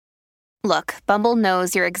Look, Bumble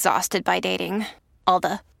knows you're exhausted by dating. All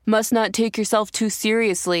the must not take yourself too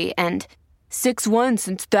seriously and 6'1"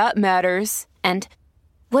 since that matters. And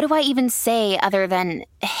what do I even say other than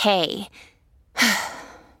hey?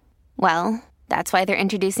 Well, that's why they're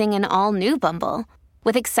introducing an all-new Bumble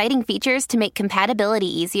with exciting features to make compatibility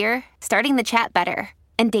easier, starting the chat better,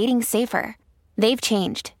 and dating safer. They've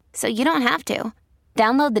changed, so you don't have to.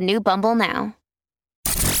 Download the new Bumble now.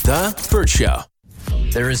 The Bert Show.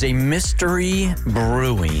 There is a mystery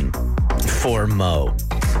brewing for Mo.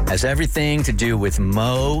 Has everything to do with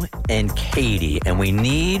Mo and Katie, and we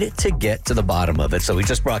need to get to the bottom of it. So we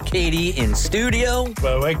just brought Katie in studio.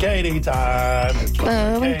 Mo and Katie time.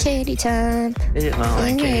 Mo and Katie time. It's Mo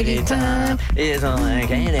and Katie time. It's Mo and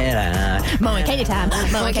Katie time. Mo and Katie time.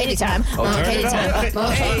 Mo and Katie time. Mo and Katie time. Mo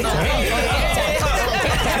and Katie time.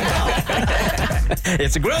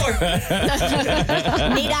 It's a grower.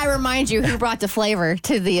 Need I remind you who brought the flavor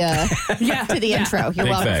to the intro? You're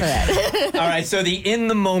welcome for that. All right, so the In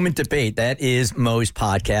the Moment debate, that is Mo's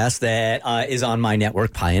podcast that is on my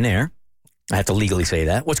network, Pioneer. I have to legally say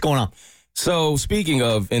that. What's going on? So speaking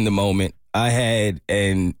of In the Moment, I had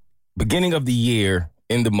an beginning of the year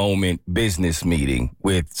In the Moment business meeting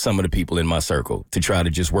with some of the people in my circle to try to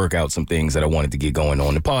just work out some things that I wanted to get going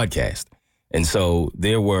on the podcast. And so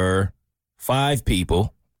there were 5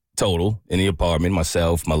 people total in the apartment,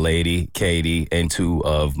 myself, my lady, Katie, and 2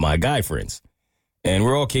 of my guy friends. And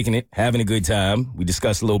we're all kicking it, having a good time. We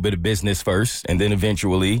discussed a little bit of business first, and then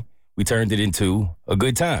eventually we turned it into a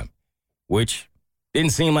good time, which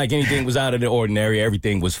didn't seem like anything was out of the ordinary.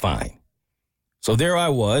 Everything was fine. So there I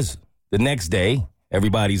was. The next day,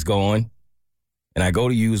 everybody's gone, and I go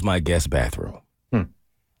to use my guest bathroom. When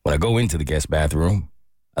I go into the guest bathroom,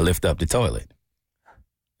 I lift up the toilet.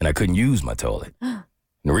 And I couldn't use my toilet. And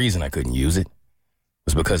the reason I couldn't use it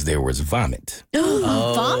was because there was vomit.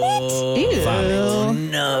 Vomit? Ew. Vomit.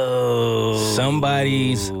 No.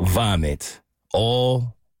 Somebody's vomit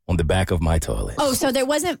all on the back of my toilet. Oh, so there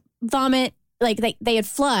wasn't vomit, like they had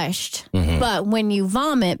flushed, but when you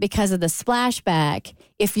vomit because of the splashback,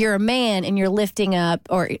 if you're a man and you're lifting up,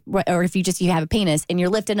 or if you have a penis and you're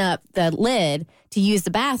lifting up the lid to use the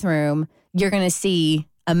bathroom, you're going to see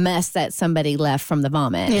a mess that somebody left from the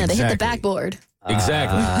vomit. Yeah, they hit the Exactly. backboard.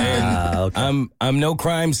 Exactly. And okay. I'm no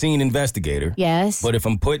crime scene investigator. Yes. But if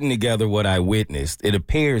I'm putting together what I witnessed, it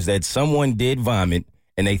appears that someone did vomit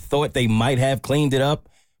and they thought they might have cleaned it up,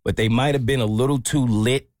 but they might have been a little too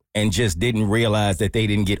lit and just didn't realize that they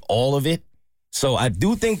didn't get all of it. So I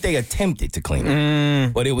do think they attempted to clean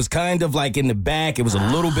it, but it was kind of like in the back. It was a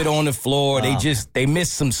little bit on the floor. They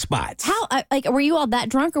missed some spots. How, were you all that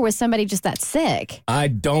drunk or was somebody just that sick? I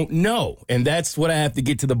don't know. And that's what I have to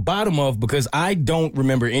get to the bottom of because I don't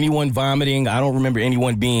remember anyone vomiting. I don't remember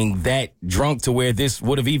anyone being that drunk to where this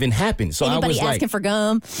would have even happened. So Anybody I was asking for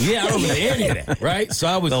gum? yeah, I don't remember any of that, right? So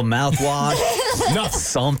I was, little mouthwash, nothing.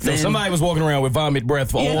 something. So somebody was walking around with vomit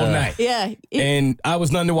breath for all night. Yeah. And I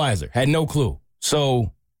was none the wiser, had no clue.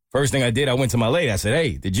 So first thing I did, I went to my lady. I said,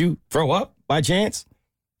 hey, did you throw up by chance?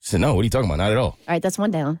 She said, no, what are you talking about? Not at all. All right, that's one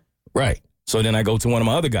down. Right. So then I go to one of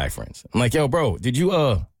my other guy friends. I'm like, yo, bro, did you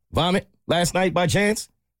vomit last night by chance?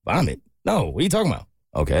 Vomit? No, what are you talking about?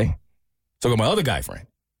 Okay. So I go to my other guy friend.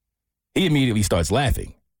 He immediately starts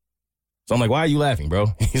laughing. So I'm like, why are you laughing, bro?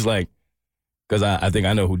 He's like, because I think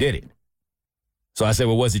I know who did it. So I said,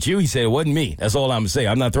 well, was it you? He said, it wasn't me. That's all I'm going to say.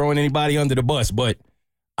 I'm not throwing anybody under the bus, but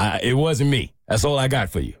it wasn't me. That's all I got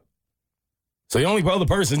for you. So the only other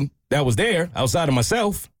person that was there outside of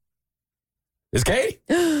myself is Katie.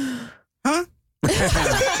 Huh?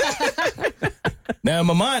 Now, in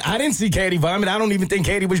my mind, I didn't see Katie vomit. I don't even think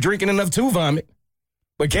Katie was drinking enough to vomit.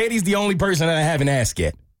 But Katie's the only person that I haven't asked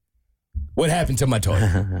yet. What happened to my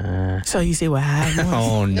toilet? So you see what happened?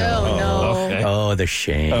 Oh, no. No. Okay. Oh, the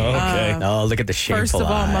shame. Oh, okay. Oh, look at the shameful First of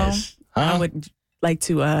all, Mo, eyes. I would like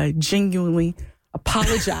to genuinely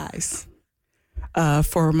apologize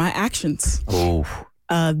for my actions Oh.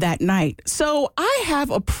 that night. So I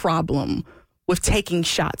have a problem with taking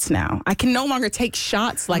shots now. I can no longer take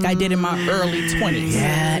shots like I did in my early 20s.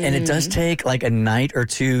 Yeah, and it does take like a night or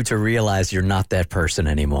two to realize you're not that person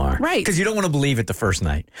anymore. Right. Because you don't want to believe it the first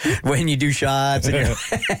night. When you do shots and,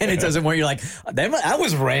 and it doesn't work, you're like, that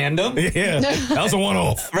was random. Yeah, that was a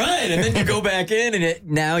one-off. Right, and then you go back in and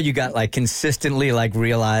now you got like consistently like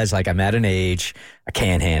realize like I'm at an age, I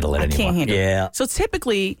can't handle it anymore. Can't handle Yeah. it. So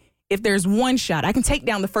typically, if there's one shot, I can take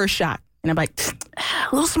down the first shot. And I'm like,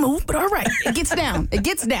 a little smooth, but all right. It gets down. It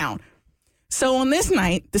gets down. So on this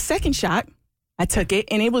night, the second shot, I took it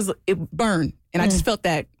and it burned. And I just felt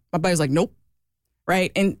that my body was like, nope. right?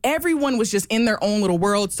 And everyone was just in their own little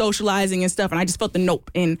world, socializing and stuff. And I just felt the nope.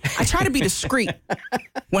 And I try to be discreet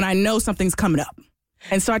when I know something's coming up.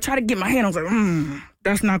 And so I try to get my hand. I was like,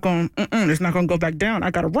 that's not going to go back down. I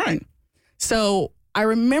got to run. So I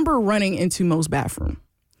remember running into Mo's bathroom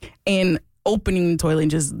and opening the toilet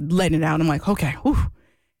and just letting it out. I'm like, okay, whew,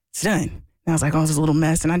 it's done. And I was like, oh, this is a little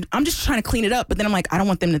mess. And I'm just trying to clean it up. But then I'm like, I don't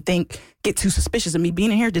want them to get too suspicious of me being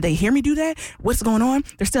in here. Did they hear me do that? What's going on?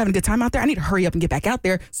 They're still having a good time out there. I need to hurry up and get back out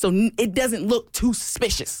there so it doesn't look too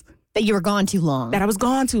suspicious. That you were gone too long. That I was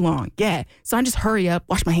gone too long. Yeah. So I just hurry up,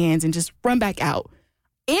 wash my hands, and just run back out.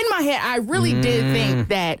 In my head, I really did think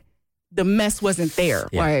that the mess wasn't there.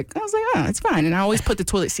 Yeah. Like, I was like, oh, it's fine. And I always put the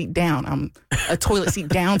toilet seat down. I'm a toilet seat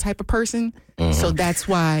down type of person. So that's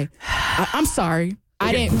why I'm sorry.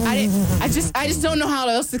 I just don't know how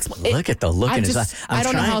else to explain. Look at the look in his eyes. I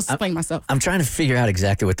don't know how else to explain myself. I'm trying to figure out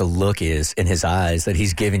exactly what the look is in his eyes that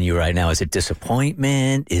he's giving you right now. Is it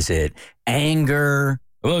disappointment? Is it anger?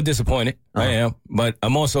 A little disappointed. I am. But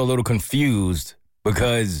I'm also a little confused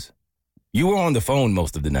because you were on the phone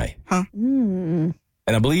most of the night. Huh? And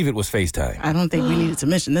I believe it was FaceTime. I don't think we needed to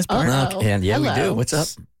mention this part. Uh-oh. And yeah, Hello. we do. What's up?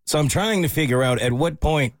 So I'm trying to figure out at what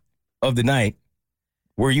point of the night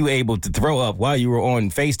were you able to throw up while you were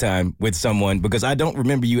on FaceTime with someone, because I don't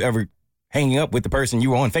remember you ever hanging up with the person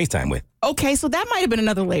you were on FaceTime with. Okay, so that might have been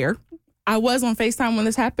another layer. I was on FaceTime when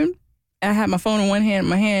this happened. I had my phone in one hand,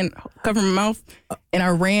 my hand covering my mouth, and I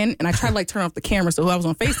ran, and I tried to like turn off the camera so who I was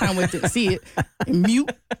on FaceTime with didn't see it, and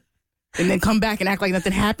mute, and then come back and act like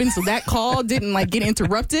nothing happened. So that call didn't like get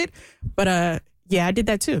interrupted. But yeah, I did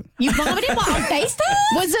that too. You vomited while on FaceTime?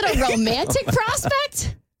 Was it a romantic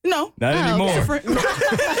prospect? No. Not anymore. Different.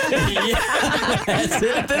 That's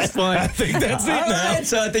it at this point. I think that's it All now. right,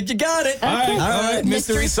 so I think you got it. All right.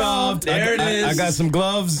 Mystery solved. There it is. I got some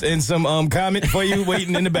gloves and some comment for you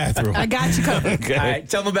waiting in the bathroom. I got you covered. Okay. All right,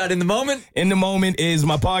 tell them about In the Moment. In the Moment is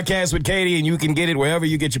my podcast with Katie, and you can get it wherever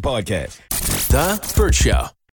you get your podcast. The Burt Show.